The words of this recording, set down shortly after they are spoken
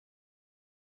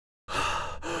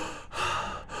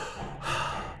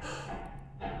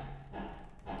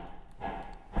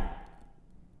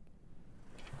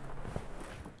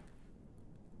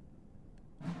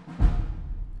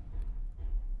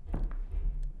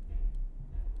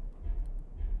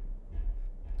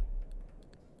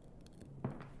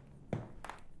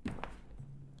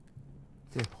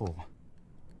Dear Paul,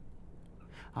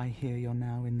 I hear you're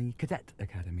now in the Cadet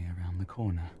Academy around the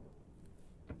corner.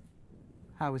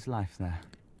 How is life there?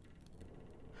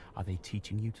 Are they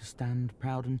teaching you to stand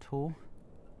proud and tall?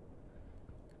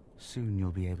 Soon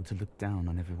you'll be able to look down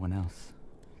on everyone else,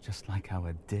 just like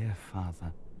our dear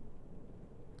father.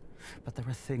 But there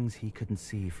are things he couldn't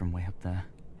see from way up there.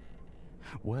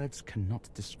 Words cannot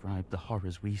describe the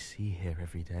horrors we see here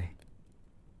every day.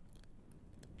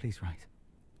 Please write.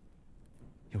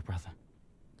 Your brother.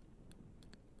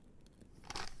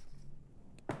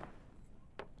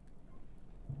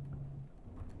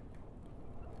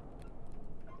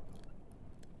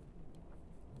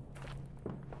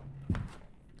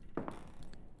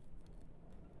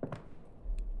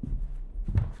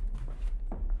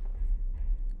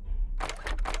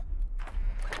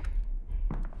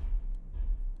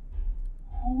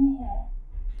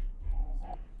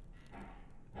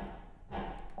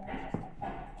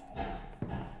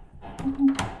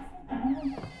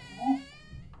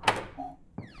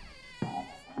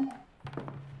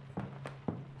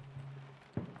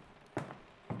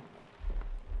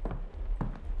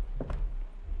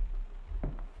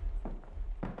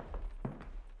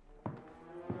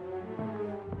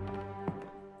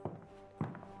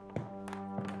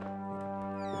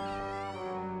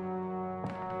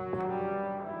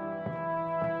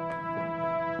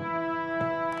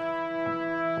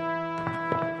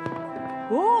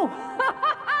 Oh!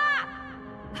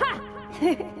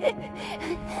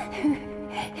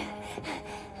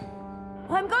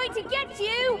 I'm going to get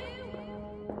you!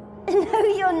 No,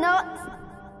 you're not.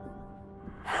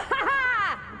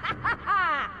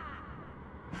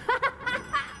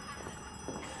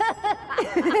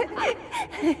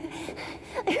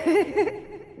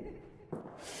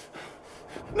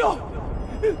 No!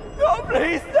 No,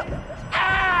 please!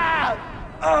 Ah!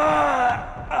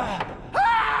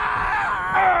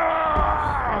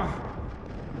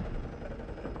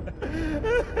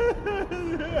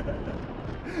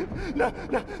 No,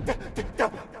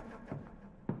 don't.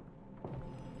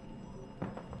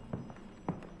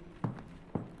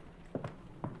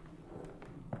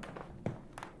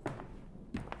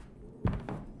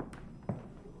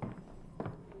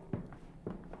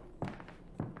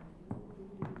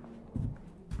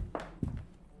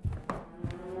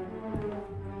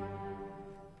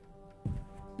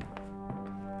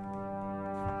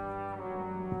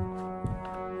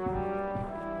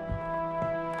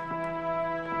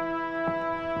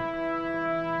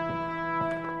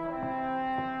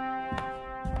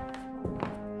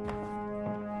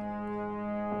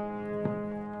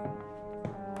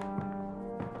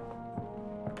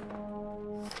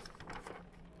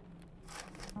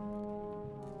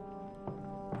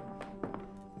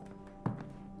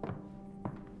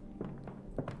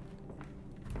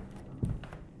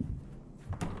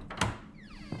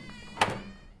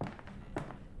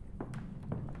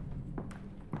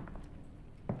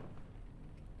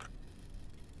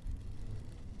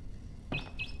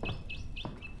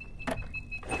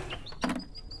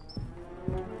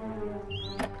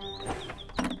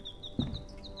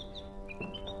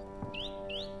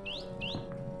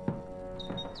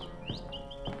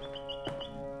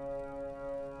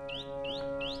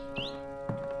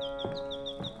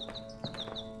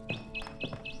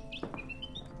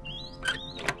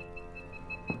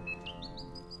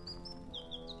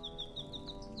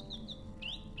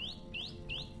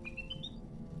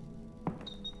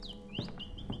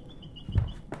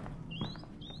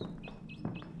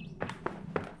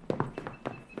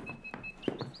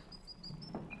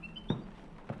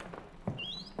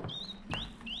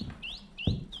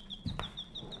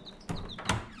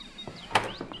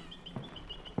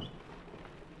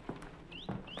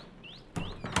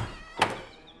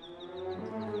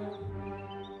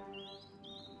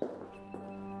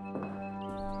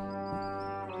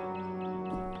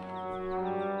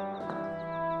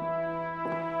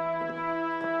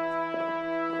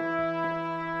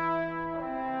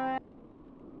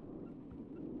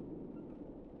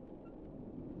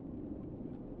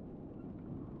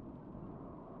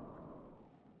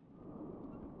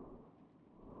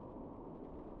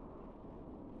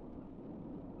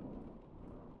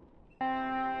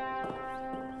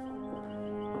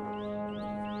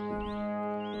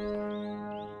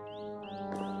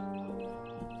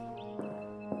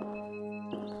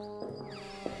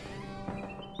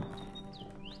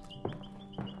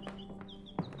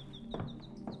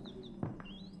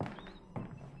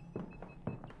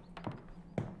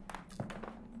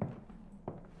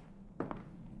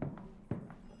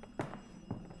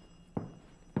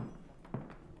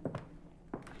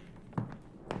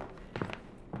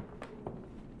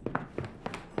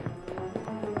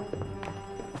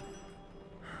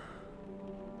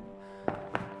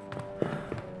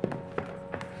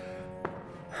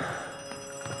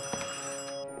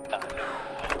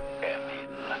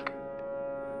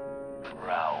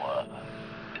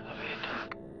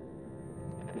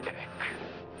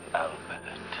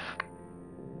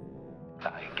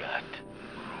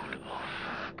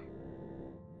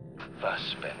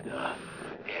 Fassbender,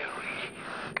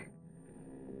 Eric.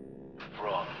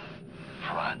 From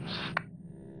France.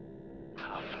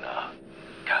 Hafner,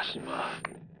 Kasper.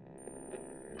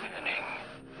 Henning,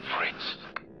 Fritz.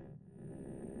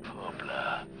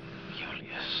 Hobler,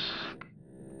 Julius.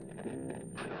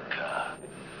 Luca,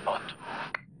 Otto.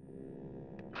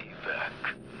 Dieberg,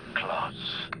 Klaus.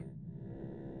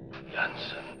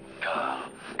 Jansen, Karl.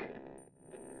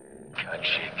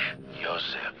 Kaczyk,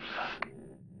 Josef.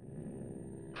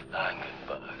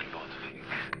 Langenberg, Ludwig.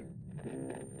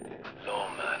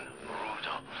 Lohmann,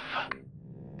 Rudolf.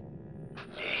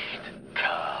 Licht,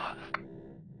 Karl.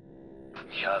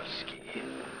 Michalski,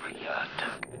 Richard.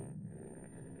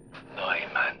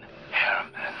 Neumann,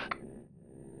 Hermann.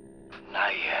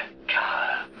 Naye,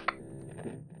 Karl.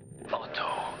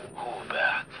 Otto,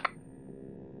 Hubert.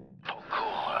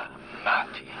 Pokora,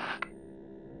 Martin.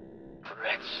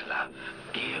 Retzlaff,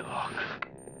 Georg.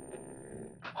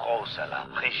 Rosala,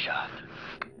 Richard.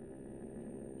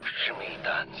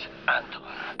 Schmiedans,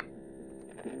 Anton.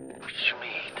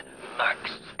 Schmied, Max.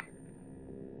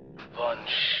 Von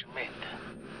Schmidt,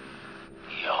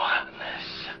 Johannes.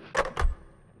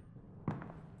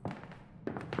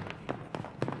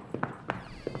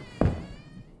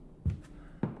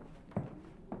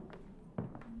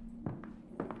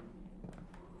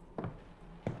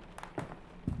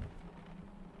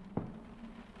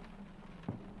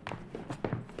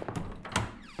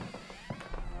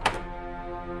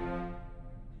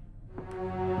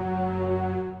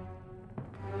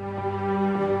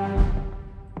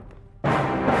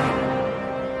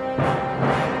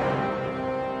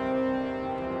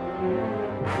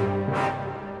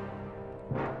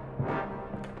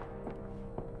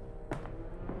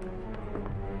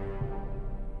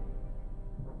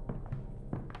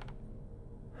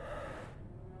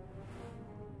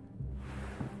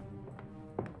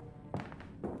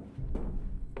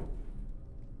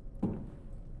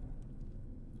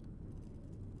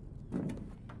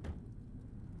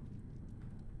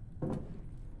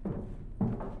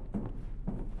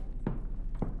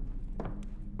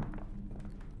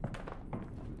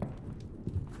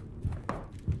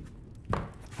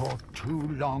 For too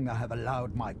long I have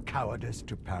allowed my cowardice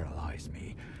to paralyze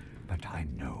me, but I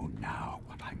know now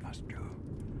what I must do.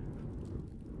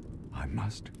 I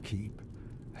must keep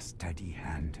a steady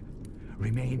hand,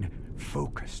 remain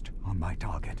focused on my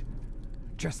target,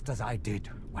 just as I did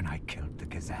when I killed the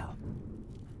gazelle.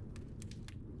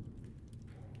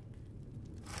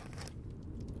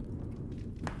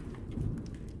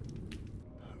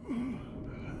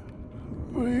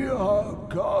 We are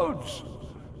gods.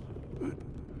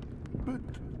 But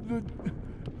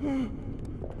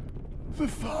the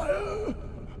fire.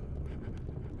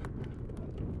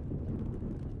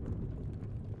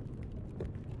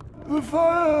 The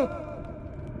fire.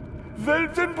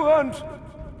 Weltenbrand.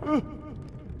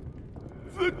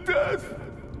 The death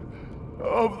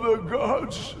of the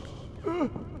gods.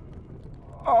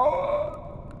 Our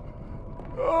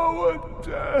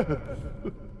death.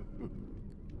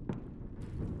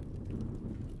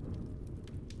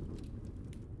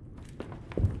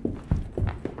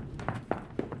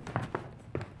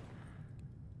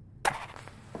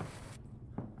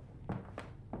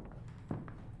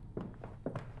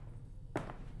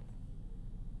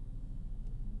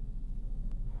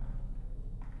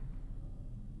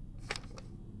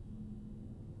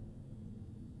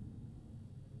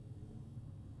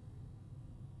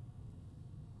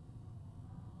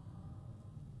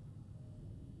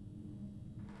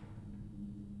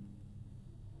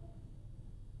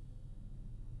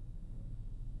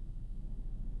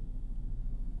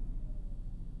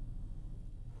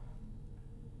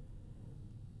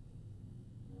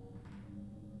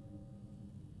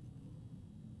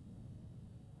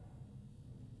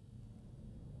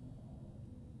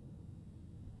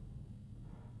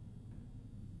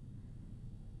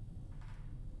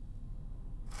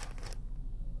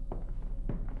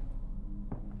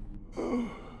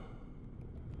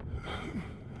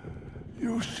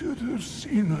 You should have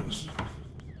seen us.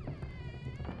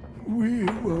 We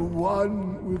were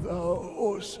one with our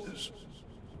horses.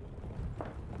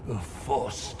 A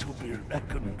force to be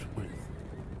reckoned with.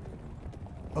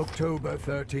 October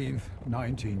 13th,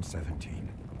 1917.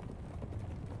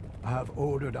 I have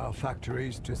ordered our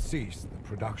factories to cease the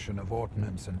production of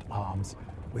ordnance and arms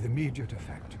with immediate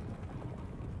effect.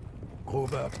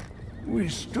 Gruber, We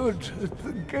stood at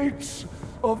the gates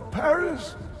of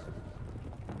Paris.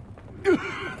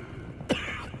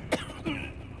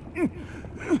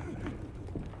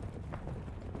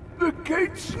 The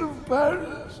gates of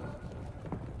Paris.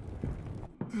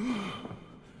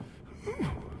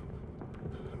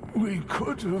 We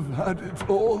could have had it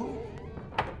all.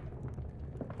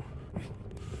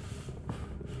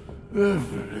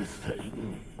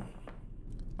 Everything.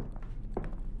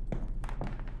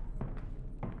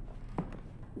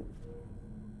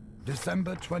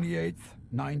 December 28th,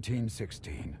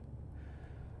 1916.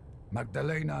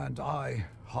 Magdalena and I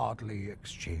hardly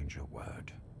exchange a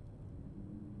word.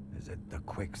 Is it the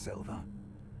Quicksilver?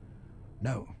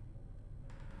 No.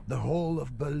 The whole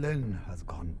of Berlin has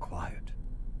gone quiet.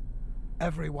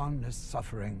 Everyone is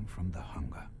suffering from the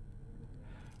hunger.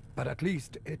 But at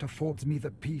least it affords me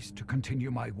the peace to continue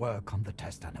my work on the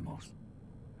test animals.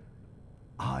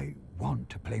 I want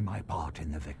to play my part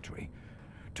in the victory,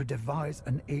 to devise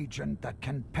an agent that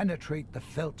can penetrate the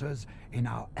filters in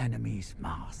our enemies'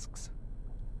 masks.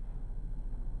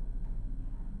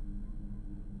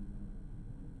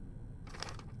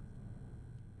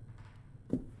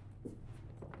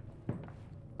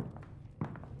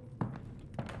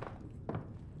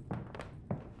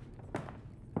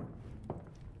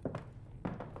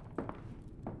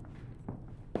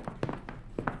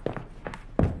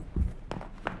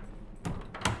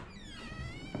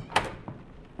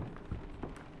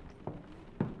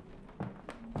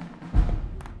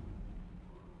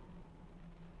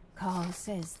 Carl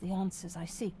says the answers I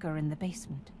seek are in the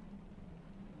basement.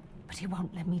 But he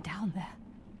won't let me down there.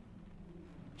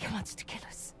 He wants to kill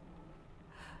us.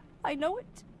 I know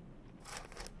it.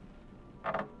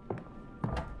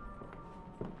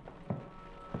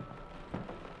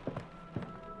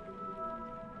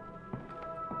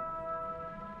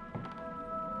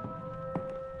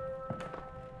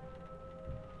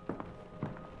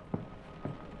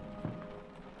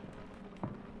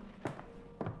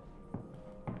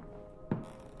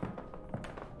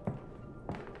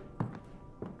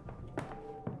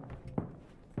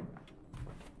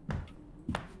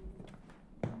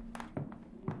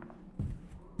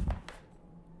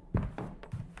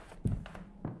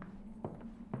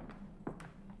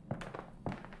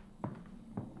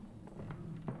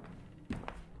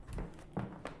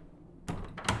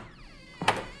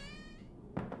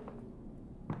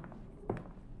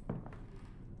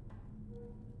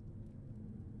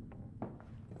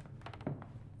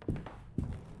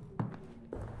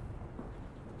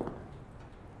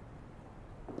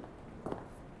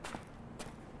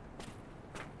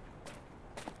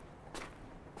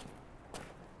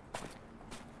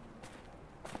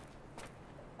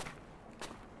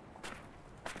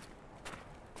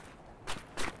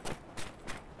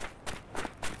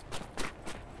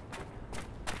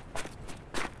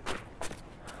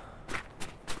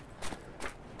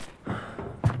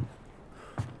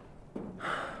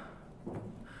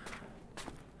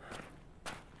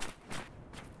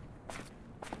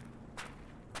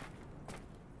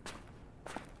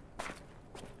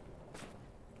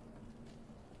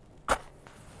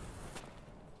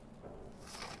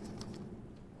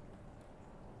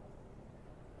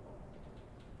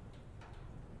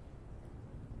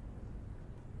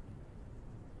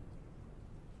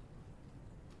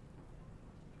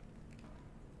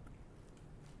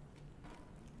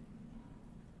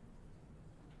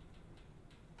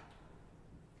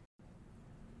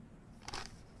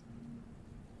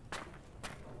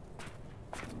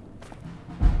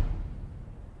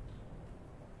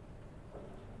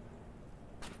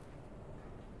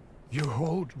 You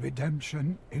hold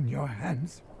redemption in your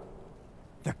hands.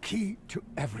 The key to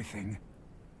everything.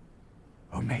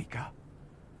 Omega,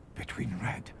 between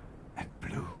red and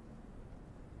blue.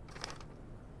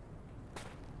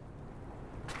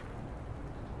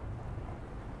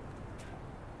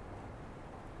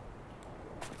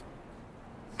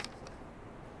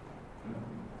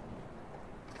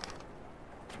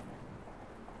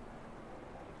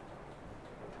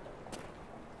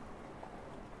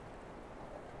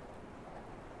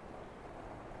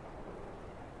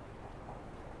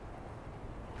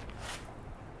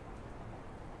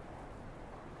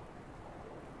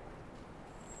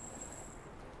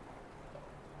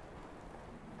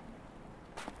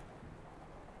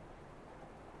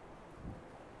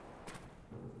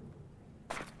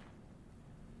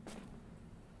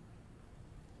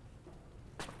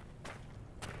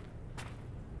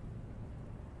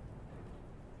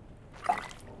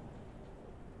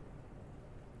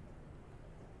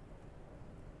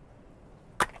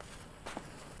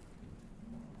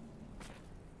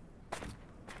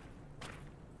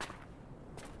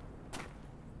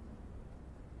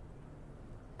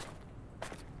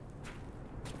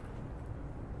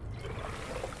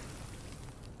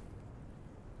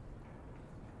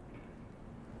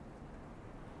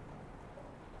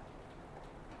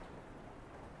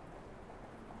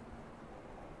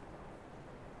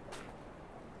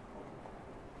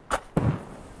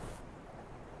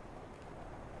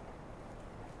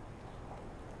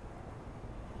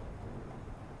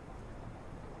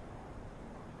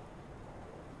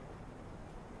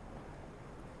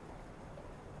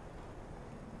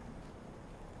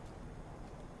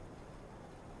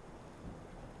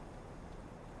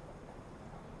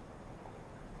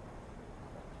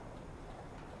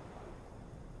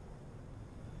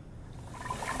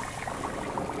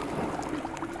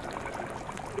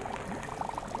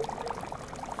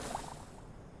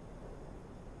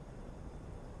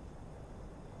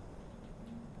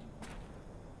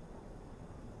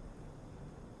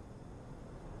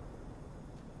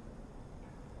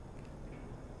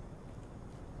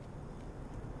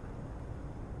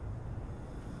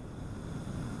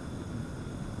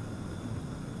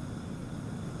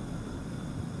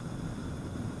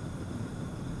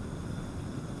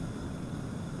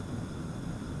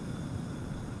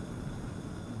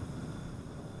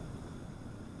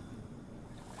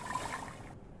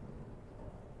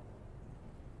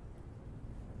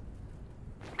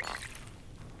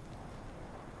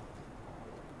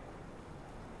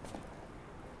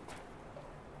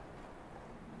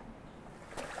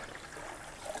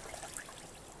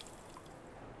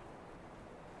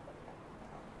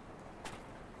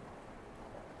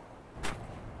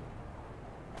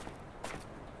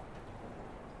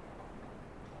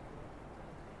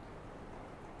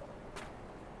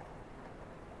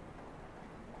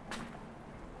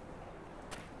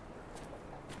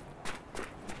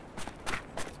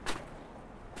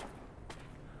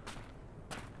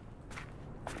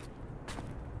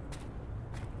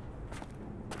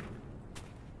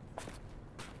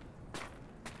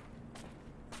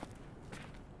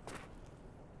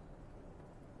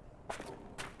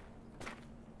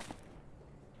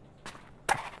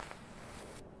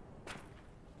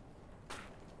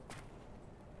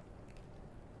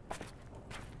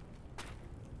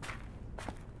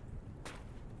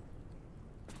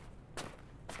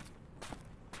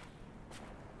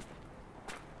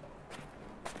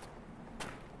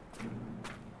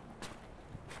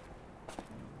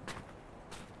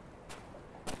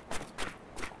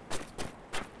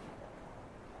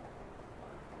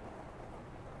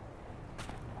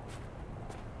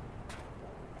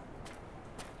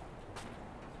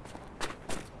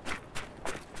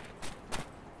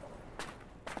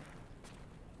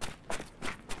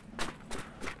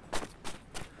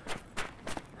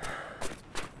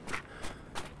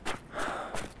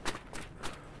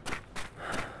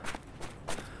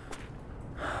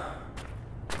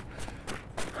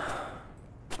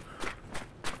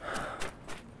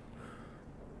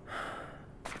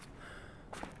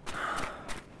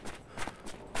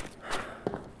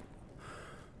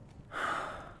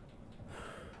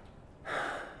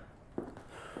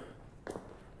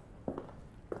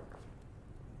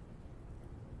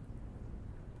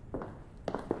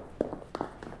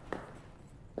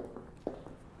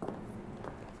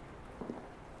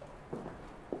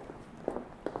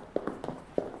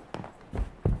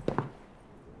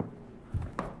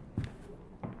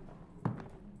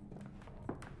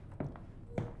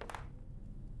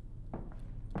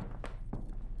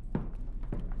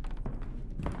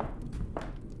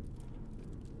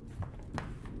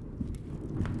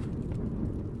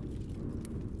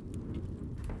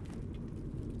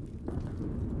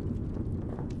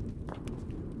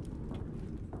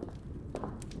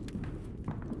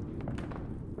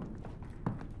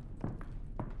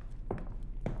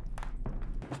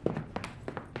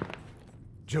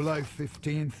 July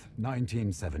 15th,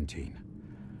 1917.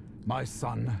 My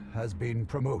son has been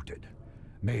promoted,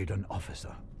 made an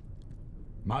officer.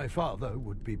 My father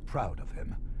would be proud of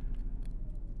him.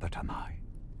 But am I?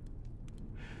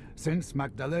 Since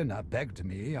Magdalena begged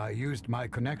me, I used my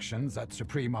connections at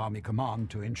Supreme Army Command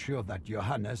to ensure that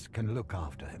Johannes can look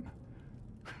after him.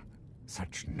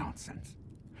 Such nonsense.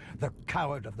 The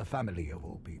coward of the family, of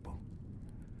all people.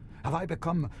 Have I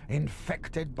become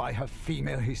infected by her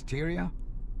female hysteria?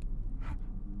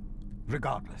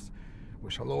 Regardless,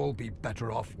 we shall all be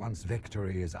better off once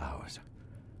victory is ours.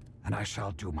 And I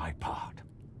shall do my part.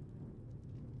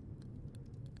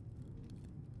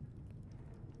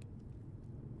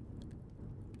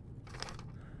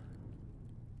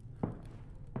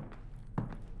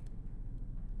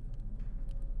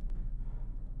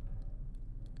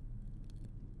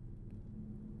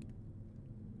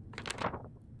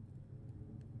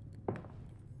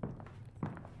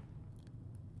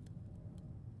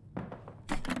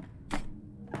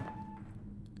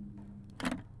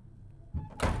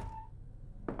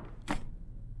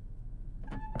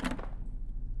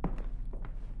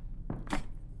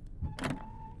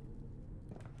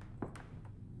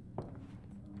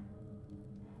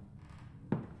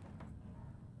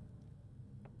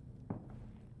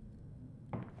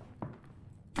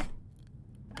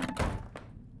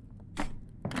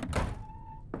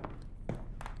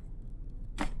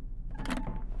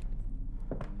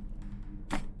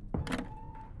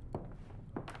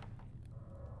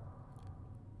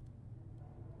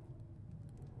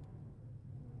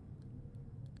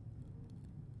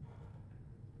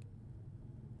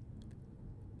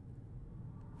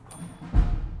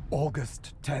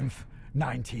 August 10th,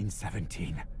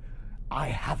 1917. I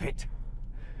have it.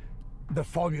 The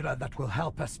formula that will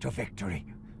help us to victory.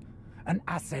 An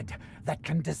acid that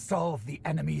can dissolve the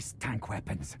enemy's tank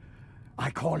weapons.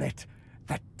 I call it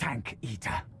the Tank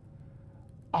Eater.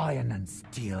 Iron and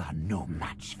steel are no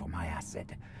match for my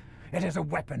acid. It is a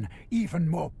weapon even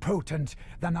more potent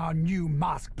than our new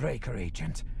mask breaker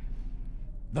agent.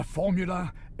 The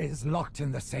formula is locked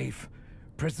in the safe,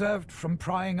 preserved from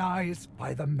prying eyes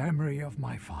by the memory of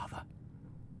my father.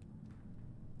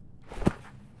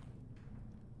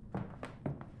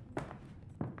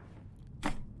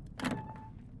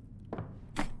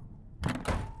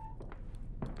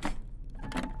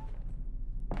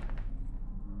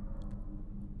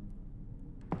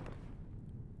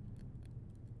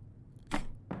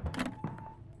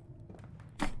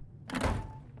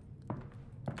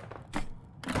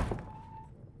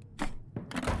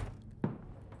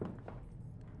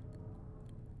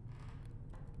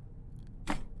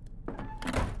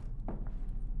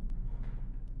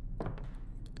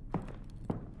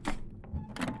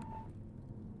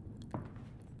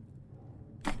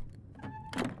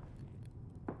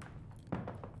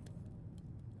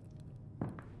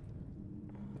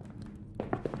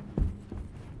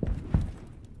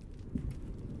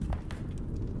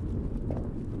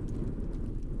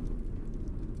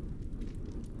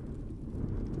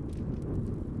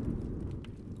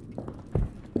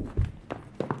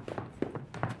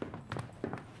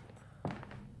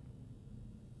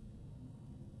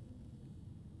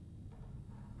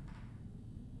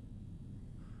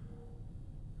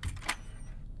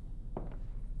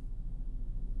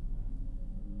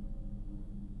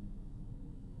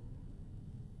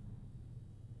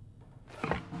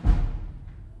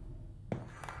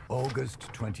 August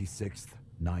 26th,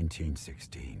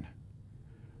 1916.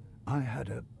 I had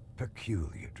a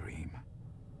peculiar dream.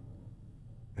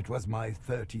 It was my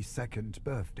 32nd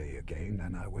birthday again,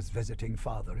 and I was visiting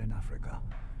Father in Africa.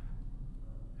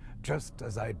 Just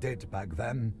as I did back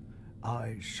then,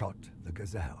 I shot the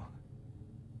gazelle.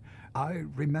 I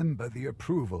remember the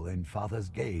approval in Father's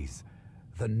gaze,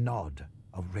 the nod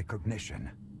of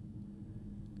recognition.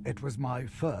 It was my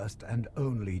first and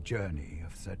only journey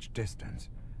of such distance.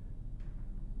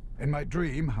 In my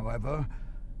dream, however,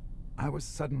 I was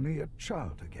suddenly a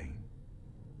child again.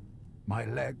 My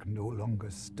leg no longer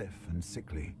stiff and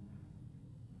sickly.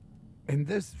 In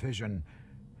this vision,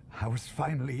 I was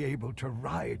finally able to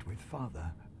ride with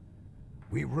Father.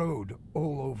 We rode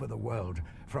all over the world,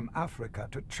 from Africa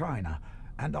to China,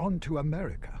 and on to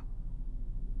America.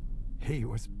 He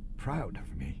was proud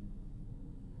of me.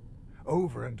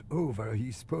 Over and over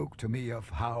he spoke to me of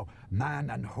how man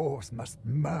and horse must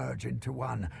merge into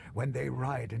one when they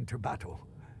ride into battle.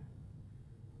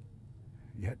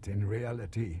 Yet in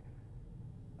reality,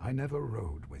 I never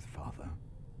rode with Father.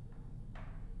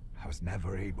 I was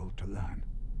never able to learn.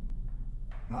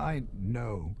 I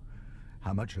know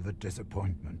how much of a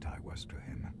disappointment I was to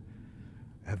him,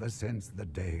 ever since the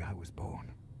day I was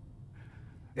born.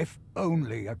 If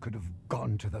only I could have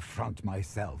gone to the front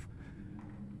myself.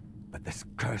 But this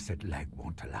cursed leg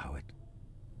won't allow it.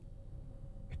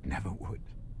 It never would.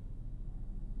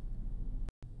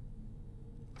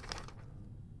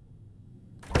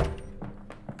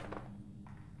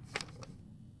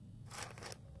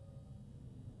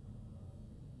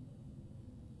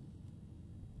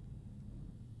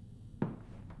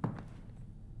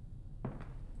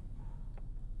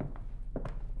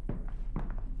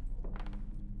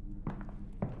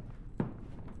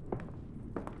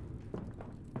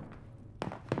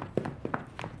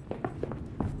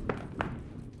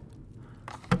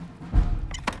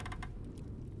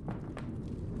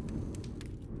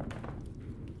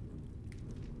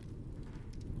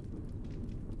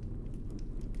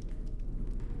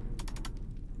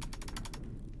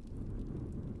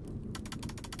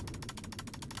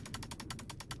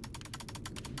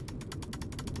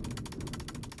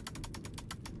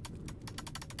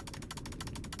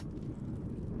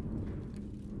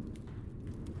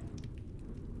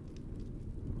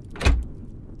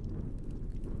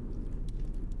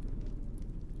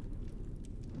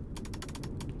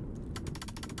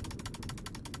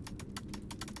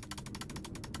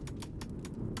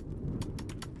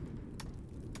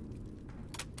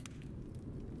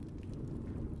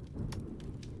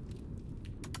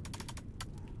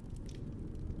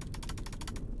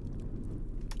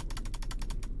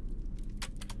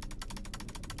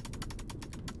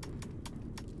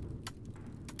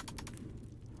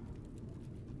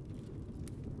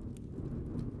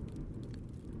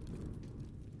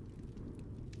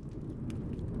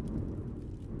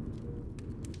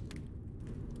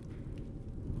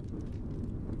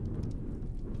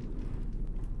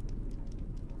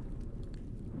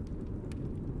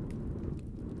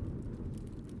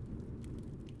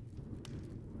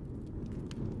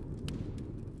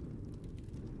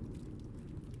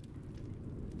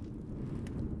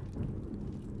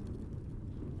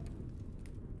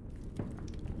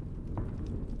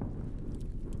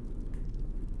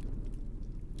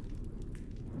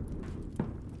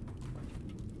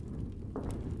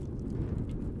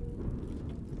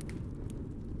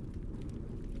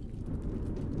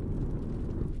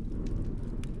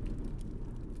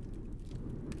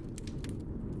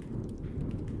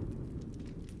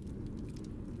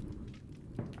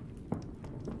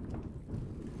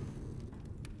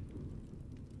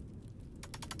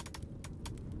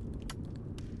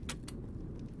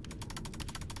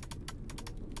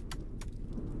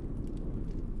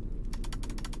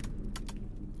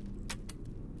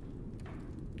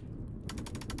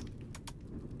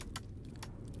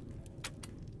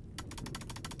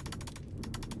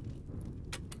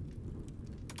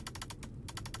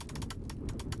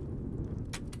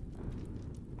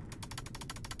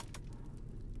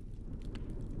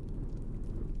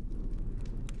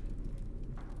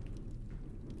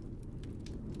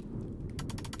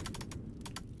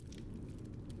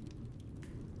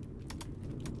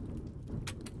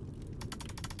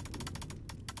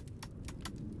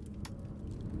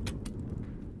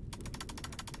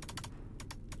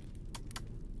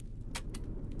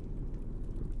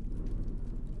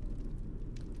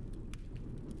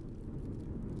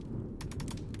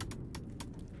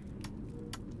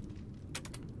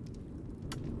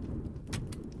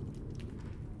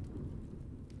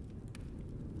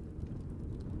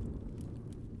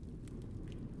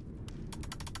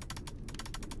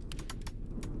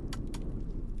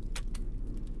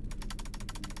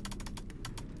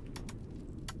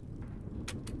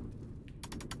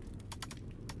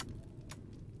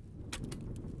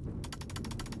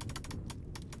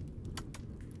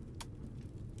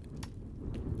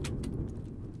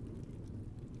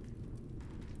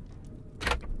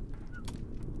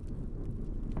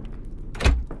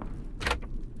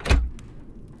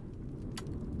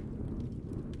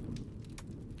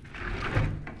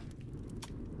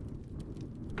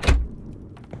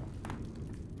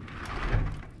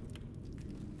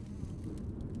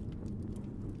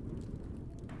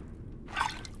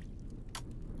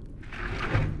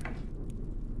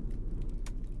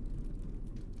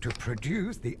 To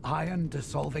produce the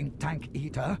iron-dissolving tank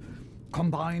eater,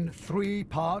 combine 3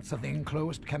 parts of the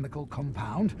enclosed chemical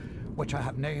compound, which I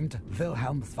have named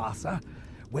Wilhelmswasser,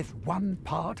 with 1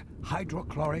 part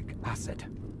hydrochloric acid.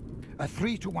 A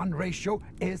 3-to-1 ratio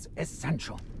is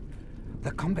essential.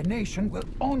 The combination will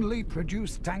only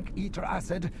produce tank eater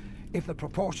acid if the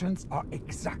proportions are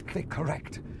exactly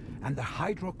correct, and the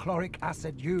hydrochloric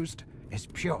acid used is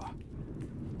pure.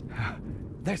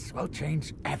 This will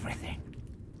change everything.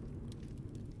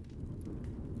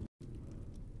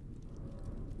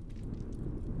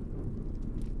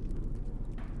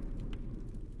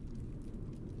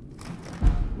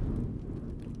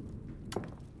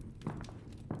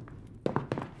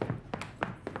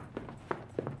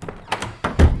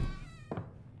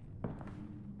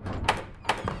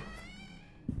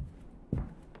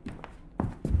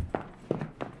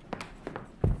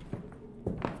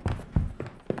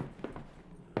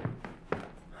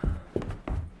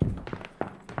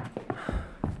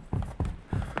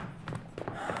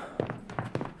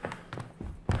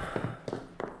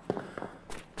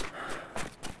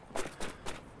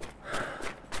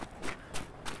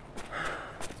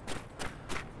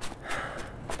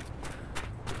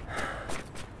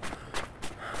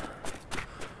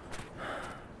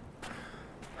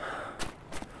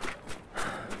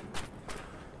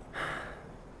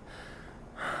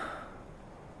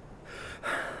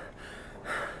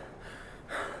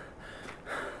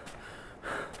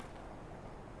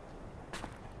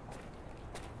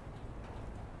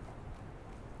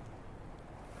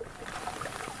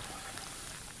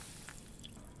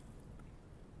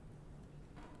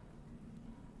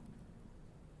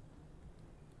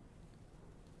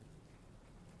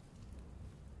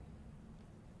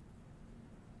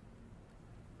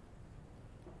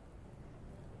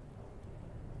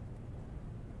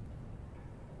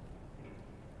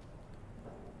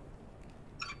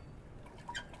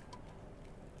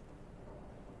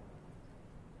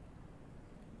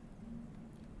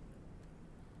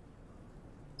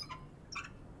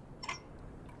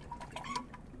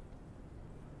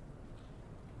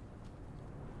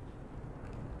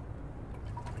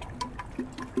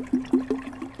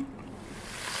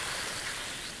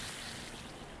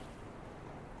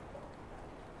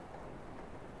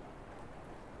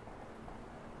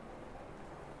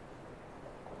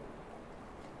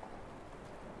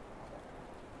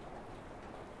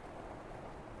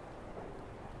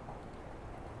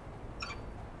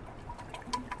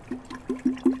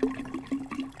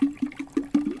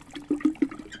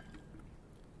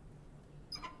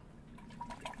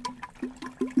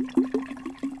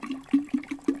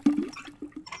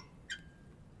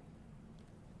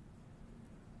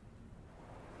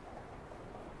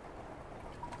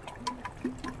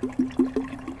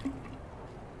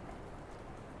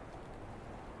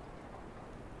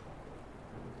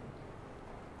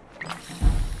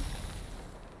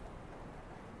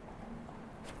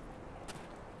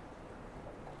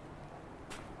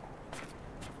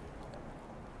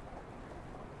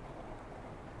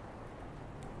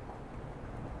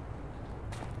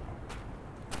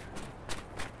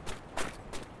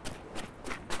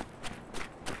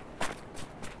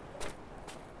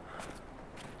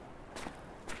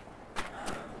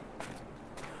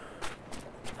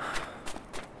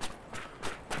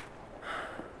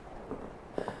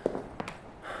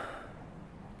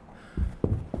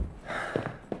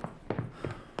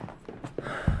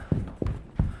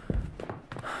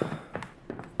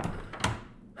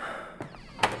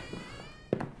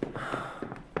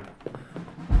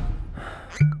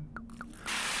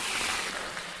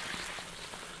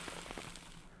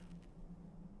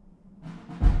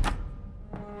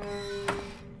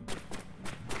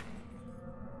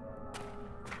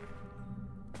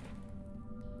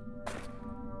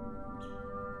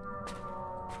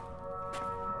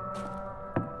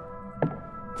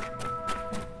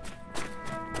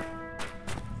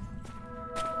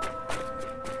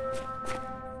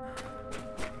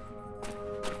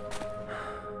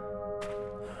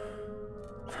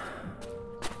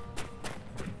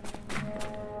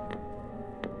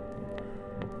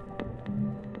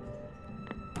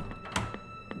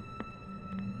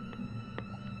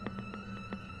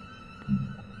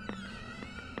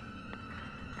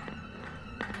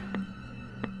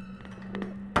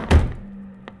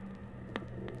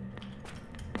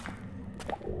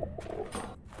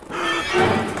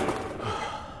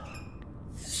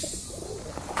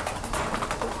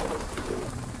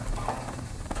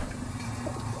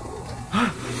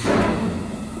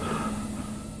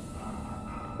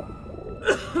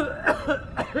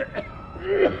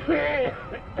 Hey!